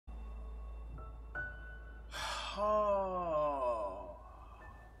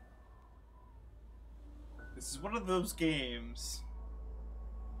This is one of those games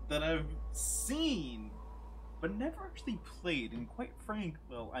that I've seen, but never actually played, and quite frank,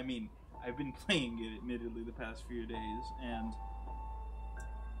 well, I mean, I've been playing it, admittedly, the past few days, and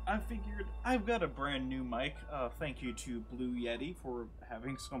I figured I've got a brand new mic. Thank you to Blue Yeti for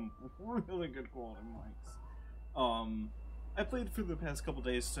having some really good quality mics. I played for the past couple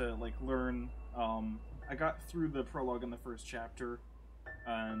days to, like, learn. I got through the prologue in the first chapter,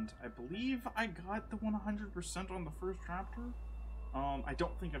 and I believe I got the 100% on the first chapter. I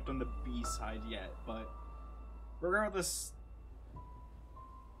don't think I've done the B-side yet, but regardless,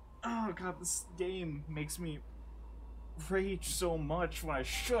 oh god, this game makes me rage so much when I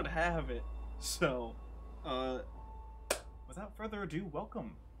should have it. So, without further ado,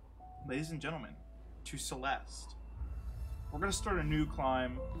 welcome, ladies and gentlemen, to Celeste. We're gonna start a new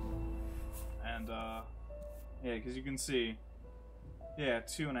climb, and, yeah, because you can see, yeah,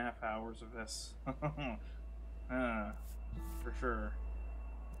 2.5 hours of this. For sure.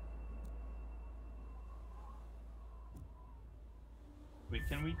 Wait,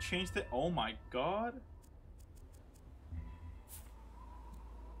 can we change the... Oh my god!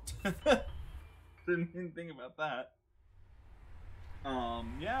 Didn't even think about that.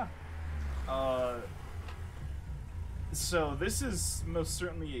 Yeah. So this is most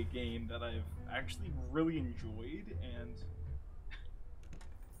certainly a game that I've actually really enjoyed, and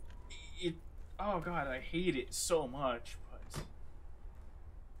it... Oh god, I hate it so much, but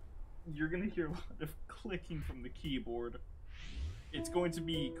you're gonna hear a lot of clicking from the keyboard. It's going to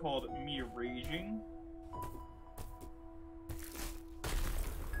be called me raging.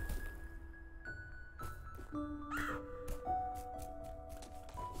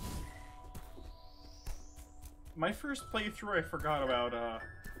 My first playthrough, I forgot about,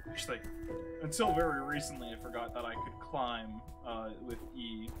 actually, until very recently, I forgot that I could climb, with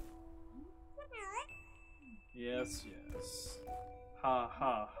E. Yes, yes. Ha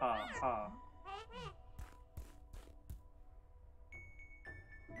ha ha ha.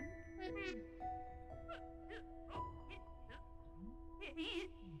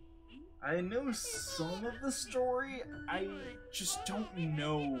 I know some of the story, I just don't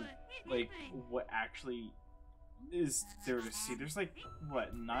know, like, what actually is there to see. There's like,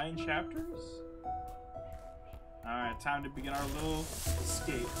 what, 9 chapters? Alright, time to begin our little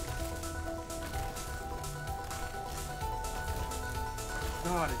escape.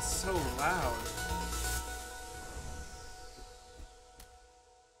 God, it's so loud.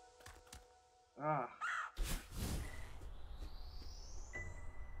 Ah.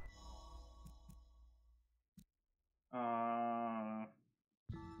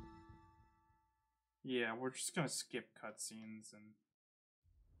 Yeah, we're just gonna skip cutscenes and...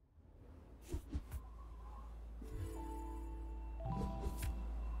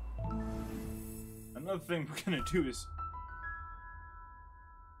 Another thing we're gonna do is...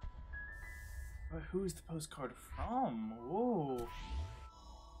 Who is the postcard from? Whoa.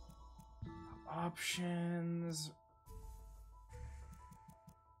 Options...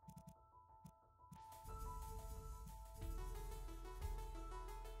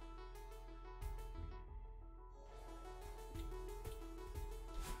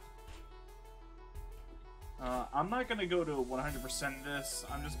 I'm not gonna go to 100% this.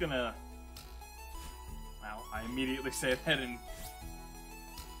 I'm just gonna... Well, I immediately say that and...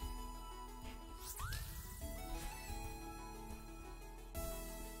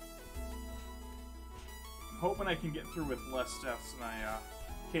 I'm hoping I can get through with less steps than I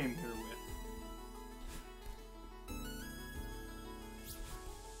came here with.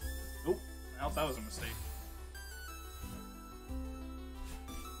 Oh, well, that was a mistake.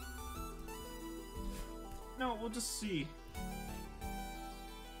 No, we'll just see.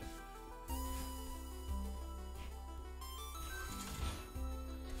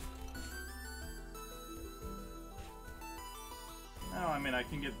 Oh, I mean, I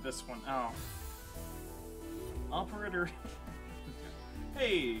can get this one. Oh. Operator.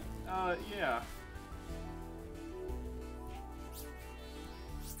 Hey, yeah.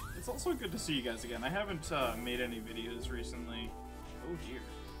 It's also good to see you guys again. I haven't, made any videos recently. Oh, dear.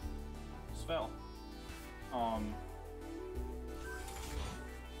 Just fell.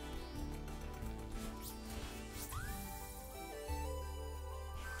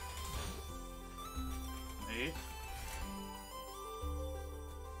 Hey.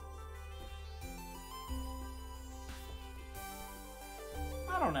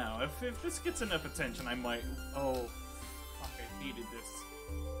 I don't know. If this gets enough attention, I might... Oh, fuck, I hated this.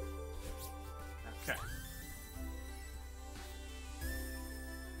 Okay.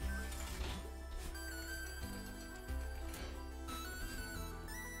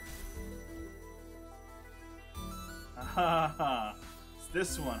 Ha ha. It's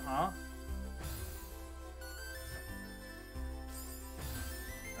this one, huh?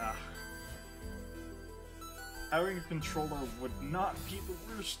 Ah. Having a controller would not be the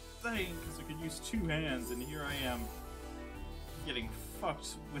worst thing, because I could use two hands, and here I am getting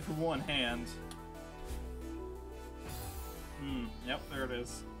fucked with one hand. Yep, there it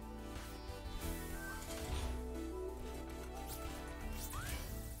is.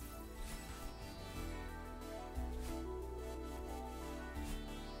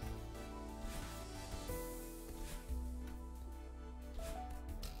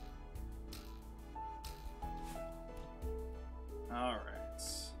 Alright.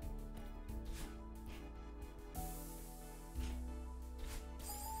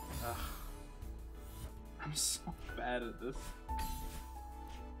 I'm so bad at this.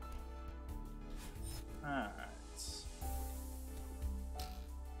 Alright.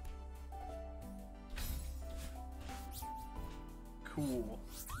 Cool.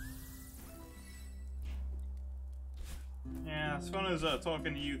 Yeah, as fun as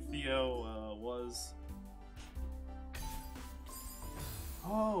talking to you, Theo, was.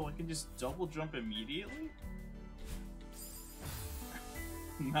 Oh, I can just double jump immediately?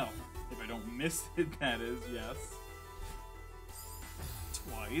 No. If I don't miss it, that is, yes.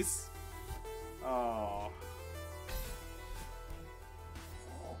 Twice? Oh.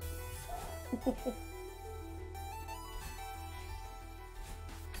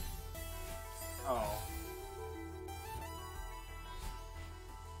 Oh.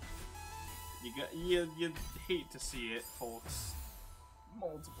 You hate to see it, folks.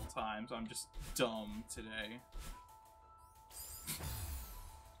 Multiple times. I'm just dumb today.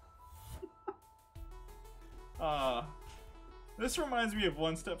 This reminds me of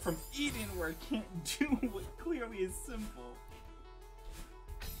One Step from Eden, where I can't do what clearly is simple.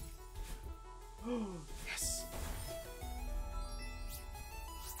 Yes!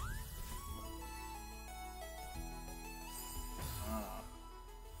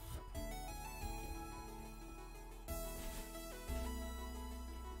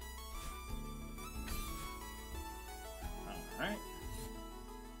 Alright.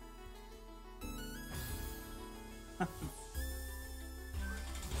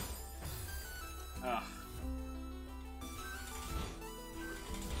 Ugh.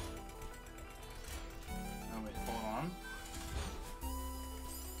 Oh wait, hold on.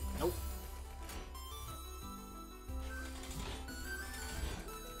 Nope.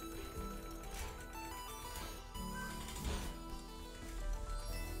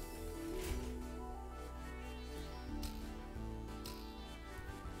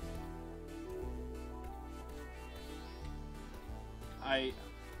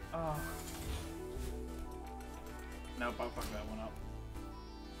 Nope, I'll fuck that one up.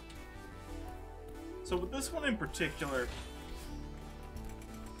 So with this one in particular...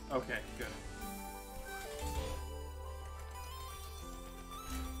 Okay, good.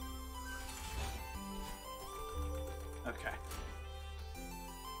 Okay.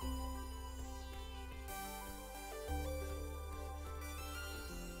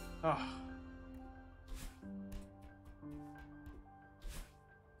 Oh.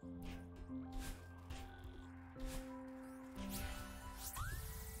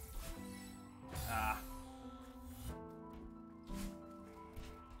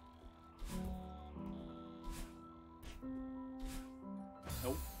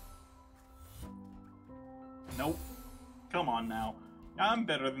 Nope. Nope. Come on now. I'm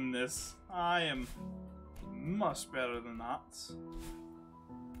better than this. I am much better than that.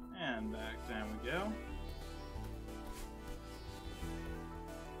 And back down we go.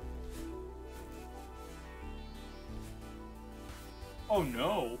 Oh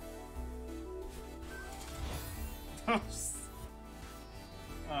no!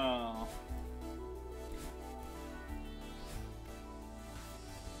 Oh.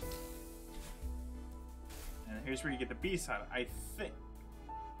 And here's where you get the B side. I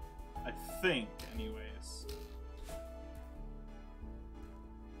think, anyways.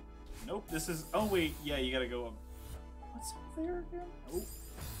 Nope, this is... Oh, wait, yeah, you gotta go up. What's up there again? Oh.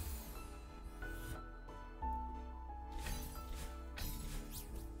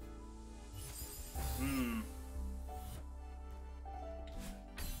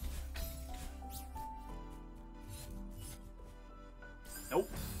 Nope.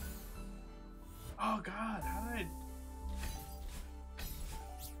 Oh, God, how did I...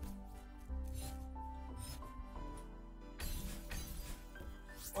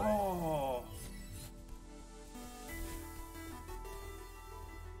 Oh.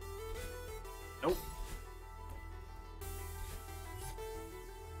 Nope.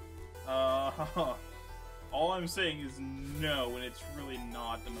 All I'm saying is no, and it's really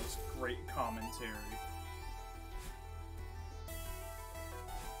not the most great commentary.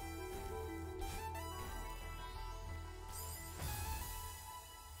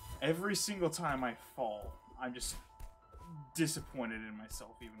 Every single time I fall, I'm just disappointed in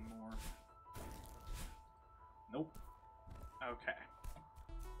myself even more. Nope. Okay.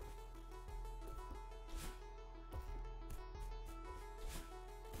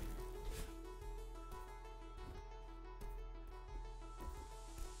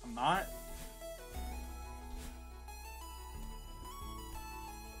 I'm not.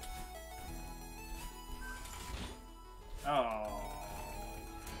 Oh.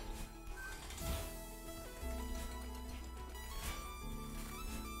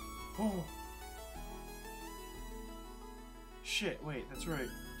 Oh. Shit, wait, that's right.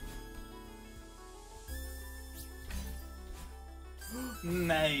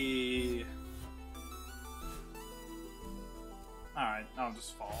 Nay. Alright, I'll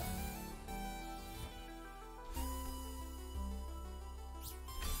just fall.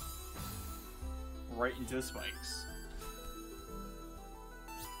 Right into the spikes.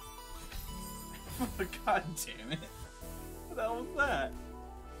 God damn it. What the hell was that?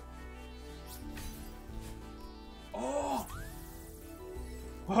 Oh!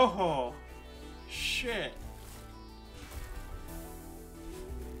 Whoa! Shit!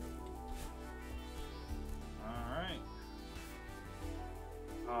 Alright.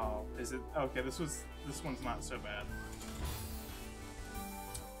 Oh, is it? Okay, this one's not so bad.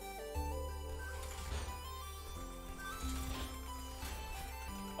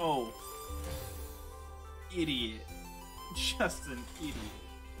 Oh. Idiot. Just an idiot.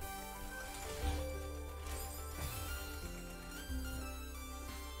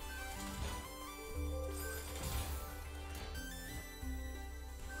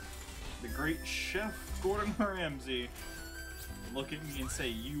 The great Chef Gordon Ramsay look at me and say,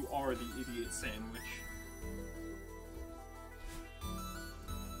 "You are the idiot sandwich."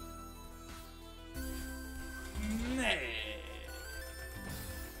 Nay.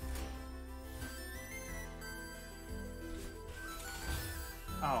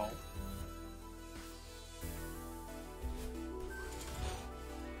 Oh.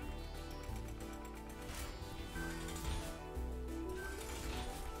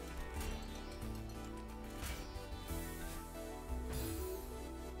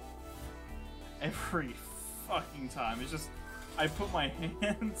 Every fucking time. It's just, I put my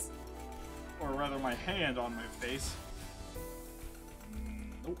hands, or rather my hand on my face.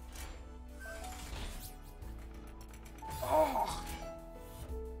 Nope. Oh!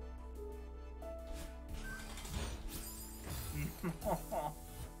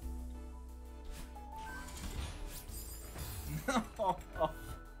 No.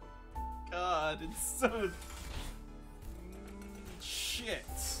 God, it's so... shit.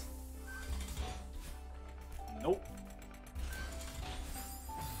 Nope.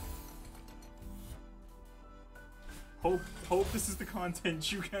 Hope this is the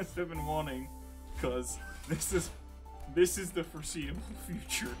content you guys have been wanting, because this is the foreseeable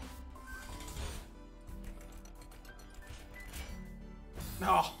future.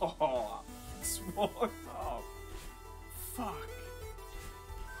 Oh, smoked up. Fuck.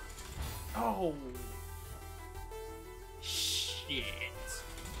 Oh. Shit.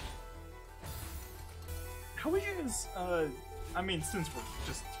 How would you guys, I mean, since we're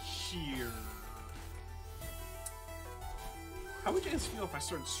just here, how would you guys feel if I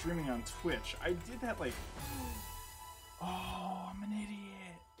started streaming on Twitch? I did that, like, oh, I'm an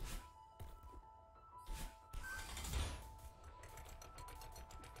idiot.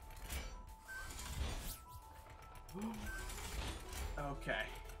 Okay.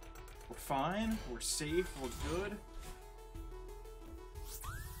 We're fine, we're safe, we're good.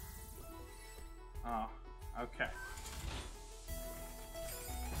 Oh, okay.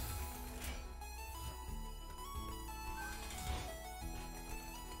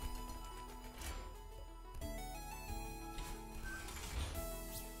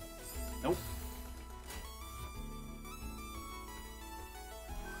 Nope.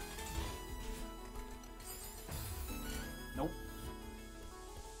 Nope.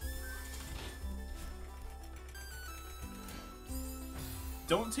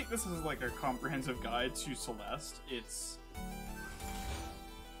 Don't take this as like a comprehensive guide to Celeste. It's...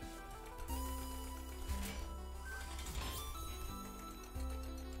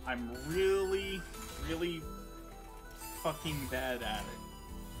 I'm really, really fucking bad at it.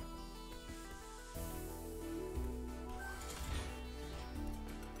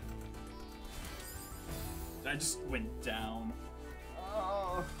 I just went down.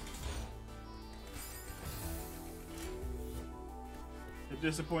 Oh.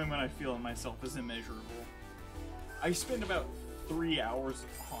 disappointment I feel in myself is immeasurable. I spent about 3 hours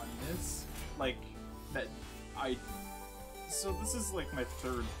on this, like, that I... So this is, like, my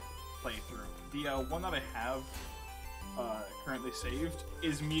third playthrough. The one that I have currently saved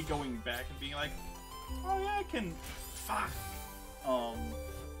is me going back and being like, oh yeah, I can... Fuck! Oh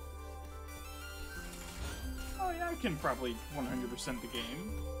yeah, I can probably 100% the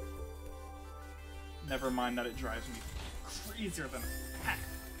game. Never mind that it drives me crazier than heck.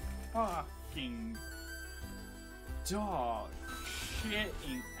 Fucking dog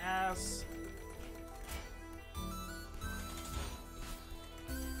shitting ass.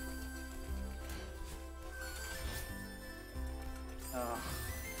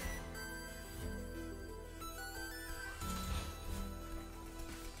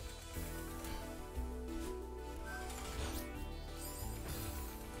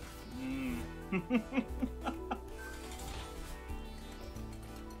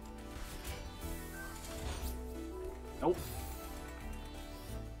 Nope.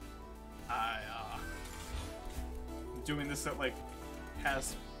 I'm doing this at like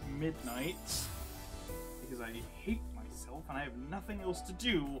past midnight because I hate myself and I have nothing else to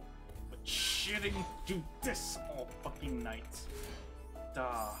do but shitting do this all fucking night.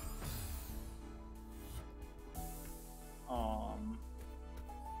 Duh.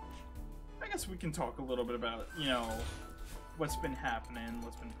 I guess we can talk a little bit about, you know, what's been happening,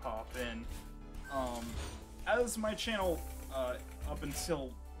 what's been popping. As my channel, up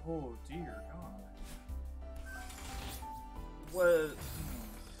until, oh dear God, was,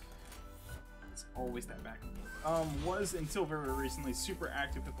 it's always that back and forth. Was until very recently super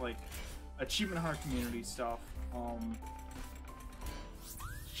active with like achievement hunter community stuff.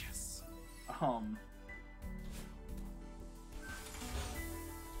 Yes.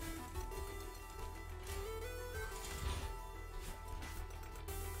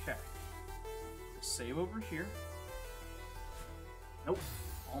 Okay. Save over here. Nope.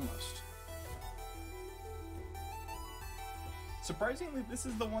 Almost. Surprisingly, this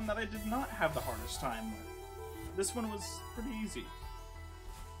is the one that I did not have the hardest time with. This one was pretty easy.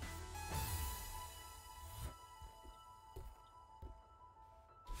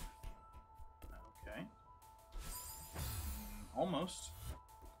 Okay. Almost.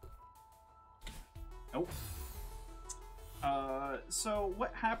 Nope. So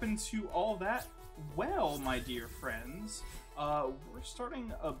what happened to all that? Well, my dear friends, we're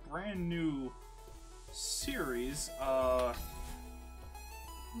starting a brand new series.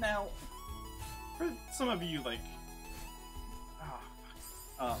 Now, for some of you, like,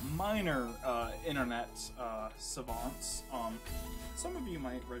 minor internet savants, some of you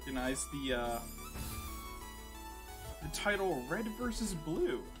might recognize the title Red vs.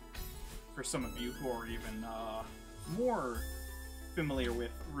 Blue. For some of you who are even more familiar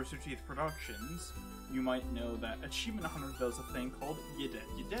with Rooster Teeth Productions, you might know that Achievement Hunter does a thing called You Dead,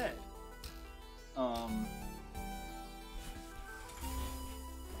 You Dead.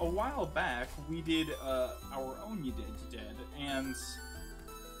 A while back, we did our own You Dead, You Dead, and,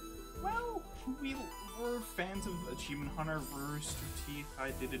 well, we were fans of Achievement Hunter, Rooster Teeth,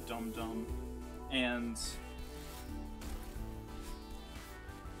 I did a Dum Dum, and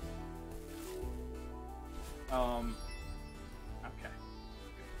okay.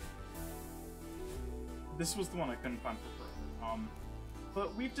 This was the one I couldn't find for further.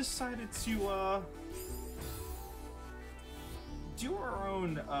 But we've decided to, do our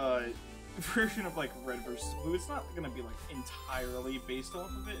own, version of, like, Red vs. Blue. It's not gonna be, like, entirely based off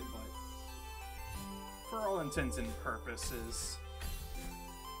of it, but for all intents and purposes.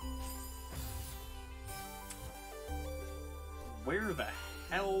 Where the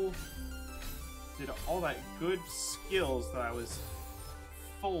hell did all that good skills that I was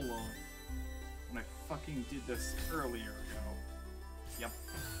full of when I fucking did this earlier ago? Yep.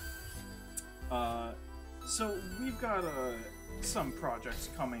 So we've got some projects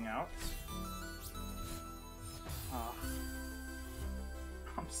coming out.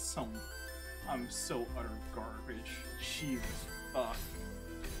 I'm so utter garbage. Jesus fuck.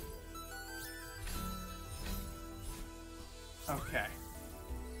 Okay.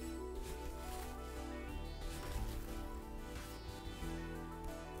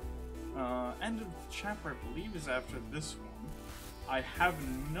 End of the chapter, I believe, is after this one. I have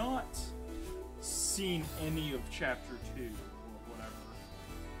not seen any of chapter 2 or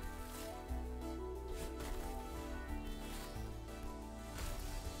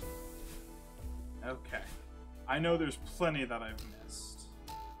whatever. Okay. I know there's plenty that I've missed.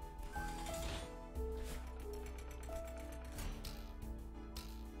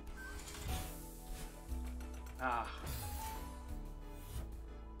 Ah.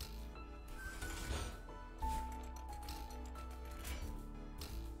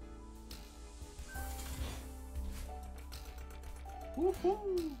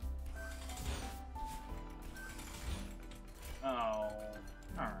 Woohoo! Oh,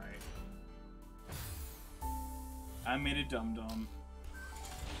 alright. I made a dum-dum.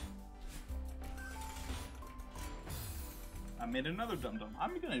 I made another dum-dum.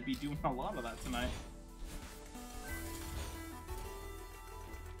 I'm gonna be doing a lot of that tonight.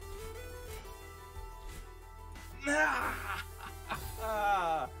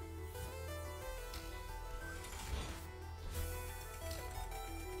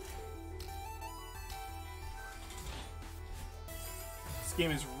 This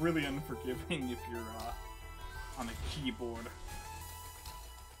game is really unforgiving if you're on a keyboard.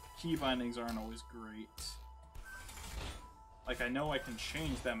 Key bindings aren't always great. Like, I know I can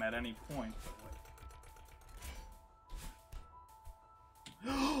change them at any point, but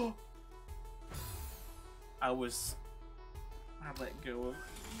like... I let go of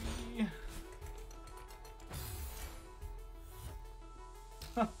E.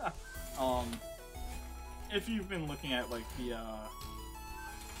 If you've been looking at, like, the,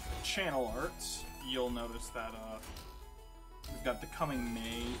 channel arts, you'll notice that, we've got the coming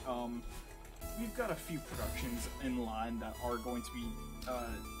May, we've got a few productions in line that are going to be,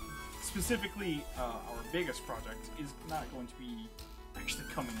 specifically, our biggest project is not going to be actually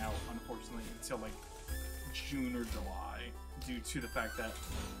coming out, unfortunately, until, like, June or July, due to the fact that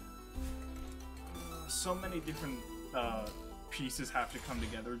so many different, pieces have to come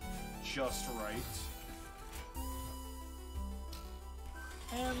together just right.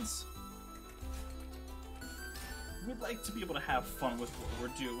 And we'd like to be able to have fun with what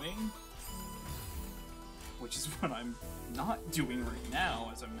we're doing, which is what I'm not doing right now,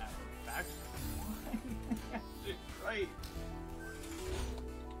 as a matter of fact. Why? Right.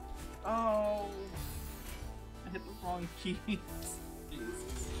 Oh, I hit the wrong keys.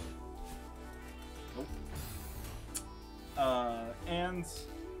 Jesus. Nope. And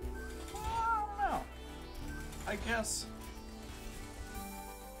I don't know. I guess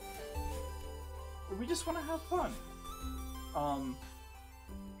we just want to have fun.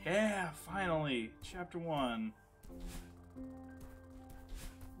 Yeah, finally, chapter 1.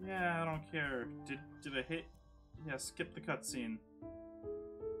 Yeah, I don't care. Did I hit? Yeah, skip the cutscene.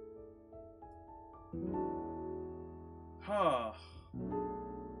 Huh.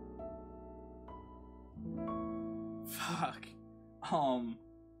 Fuck.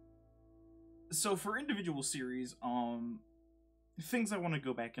 So for individual series, things I want to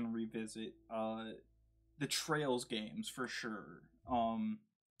go back and revisit, the Trails games for sure.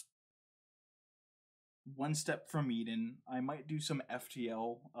 One Step from Eden. I might do some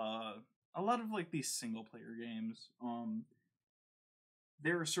FTL. A lot of like these single player games.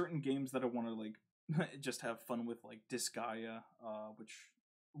 There are certain games that I want to like just have fun with, like Disgaea, which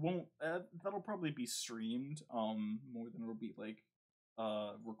won't that'll probably be streamed more than it'll be like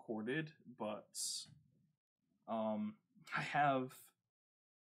recorded, but I have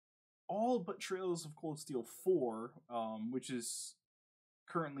all but Trails of Cold Steel 4, which is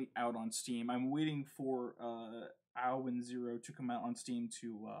currently out on Steam. I'm waiting for Alwyn Zero to come out on Steam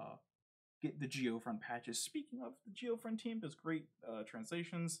to get the Geofront patches. Speaking of, the Geofront team does great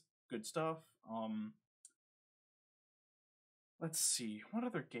translations, good stuff. Let's see, what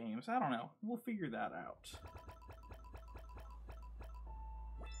other games? I don't know. We'll figure that out.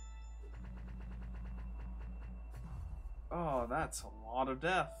 Oh, that's a lot of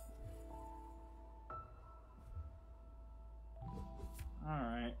death.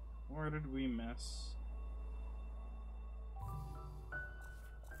 Alright, where did we miss?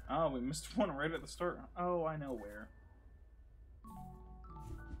 Oh, we missed one right at the start. Oh, I know where.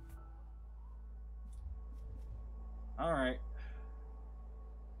 Alright.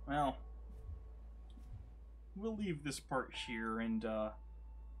 Well, we'll leave this part here and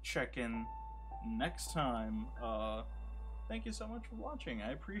check in next time. Thank you so much for watching.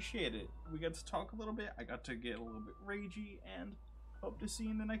 I appreciate it. We got to talk a little bit. I got to get a little bit ragey, and hope to see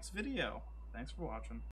you in the next video. Thanks for watching.